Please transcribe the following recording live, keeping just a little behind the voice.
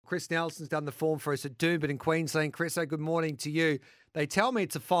Chris Nelson's done the form for us at Doomben in Queensland. Chris, good morning to you. They tell me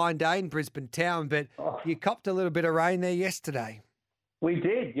it's a fine day in Brisbane town, but you copped a little bit of rain there yesterday. We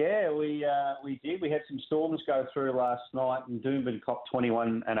did, yeah, we did. We had some storms go through last night, and Doomben copped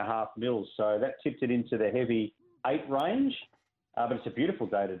 21.5 mils, so that tipped it into the heavy 8 range. But it's a beautiful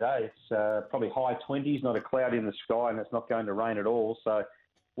day today. It's probably high 20s, not a cloud in the sky, and it's not going to rain at all. So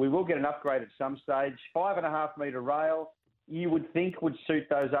we will get an upgrade at some stage. 5.5 metre rail, you would think would suit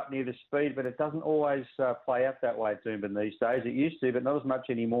those up near the speed, but it doesn't always play out that way at Doomben these days. It used to, but not as much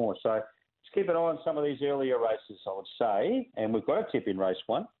anymore. So just keep an eye on some of these earlier races, I would say. And we've got a tip in race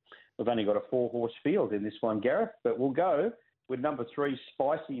 1. We've only got a 4-horse field in this one, Gareth, but we'll go with number 3,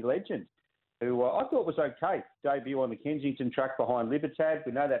 Spicy Legend, who I thought was okay. Debut on the Kensington track behind Libertad.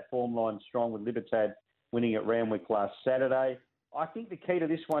 We know that form line's strong with Libertad winning at Randwick last Saturday. I think the key to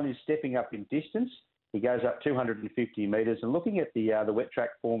this one is stepping up in distance. He goes up 250 metres. And looking at the wet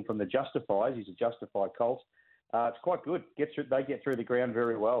track form from the Justifiers, he's a Justified colt, it's quite good. They get through the ground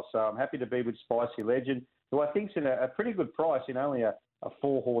very well. So I'm happy to be with Spicy Legend, who I think's in a pretty good price in only a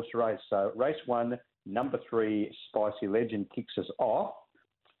 4-horse race. So race 1, number 3, Spicy Legend kicks us off.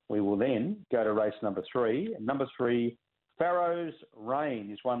 We will then go to race number 3. Number 3, Pharaoh's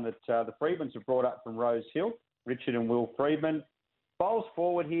Reign is one that the Freedmans have brought up from Rose Hill. Richard and Will Freedman. Bowls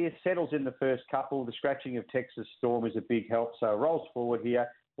forward here, settles in the first couple. The scratching of Texas Storm is a big help. So rolls forward here,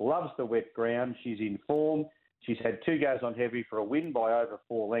 loves the wet ground. She's in form. She's had 2 goes on heavy for a win by over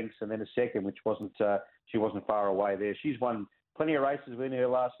 4 lengths and then a second, which she wasn't far away there. She's won plenty of races within her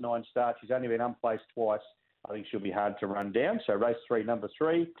last 9 starts. She's only been unplaced twice. I think she'll be hard to run down. So race 3, number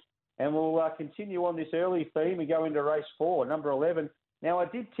 3. And we'll continue on this early theme. We go into race 4, number 11. Now, I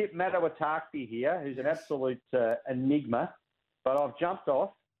did tip Madawatakpi here, who's an absolute enigma, but I've jumped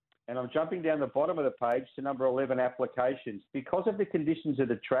off, and I'm jumping down the bottom of the page to number 11, Applications. Because of the conditions of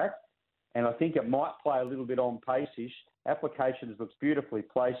the track, and I think it might play a little bit on pace-ish, Applications looks beautifully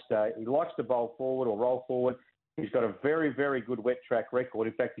placed. He likes to bowl forward or roll forward. He's got a very, very good wet track record.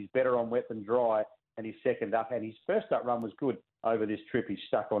 In fact, he's better on wet than dry, and he's second up. And his first up run was good over this trip. He's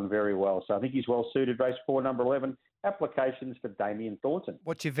stuck on very well. So I think he's well suited. Race 4, number 11, Applications for Damien Thornton.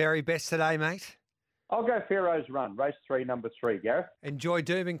 What's your very best today, mate? I'll go Pharaoh's Run, race 3, number 3, Gareth. Enjoy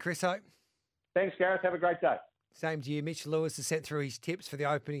Doomben, Chriso. Thanks, Gareth. Have a great day. Same to you. Mitch Lewis has sent through his tips for the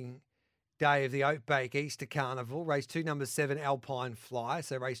opening day of the Oakbake Easter Carnival. Race 2, number 7, Alpine Fly.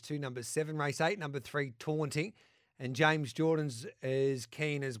 So race 2, number 7. Race 8, number 3, Taunting. And James Jordan's is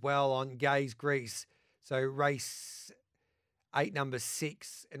keen as well on Gaze Grease. So race 8, number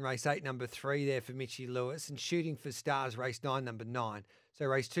 6, and race 8, number 3 there for Mitchy Lewis. And Shooting for Stars, race 9, number 9. So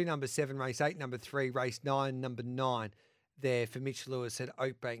race 2, number 7, race 8, number 3, race 9, number 9 there for Mitch Lewis at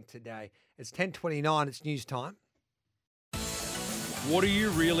Oakbank today. It's 10:29, it's news time. What are you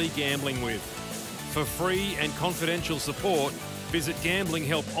really gambling with? For free and confidential support, visit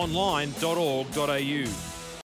gamblinghelponline.org.au.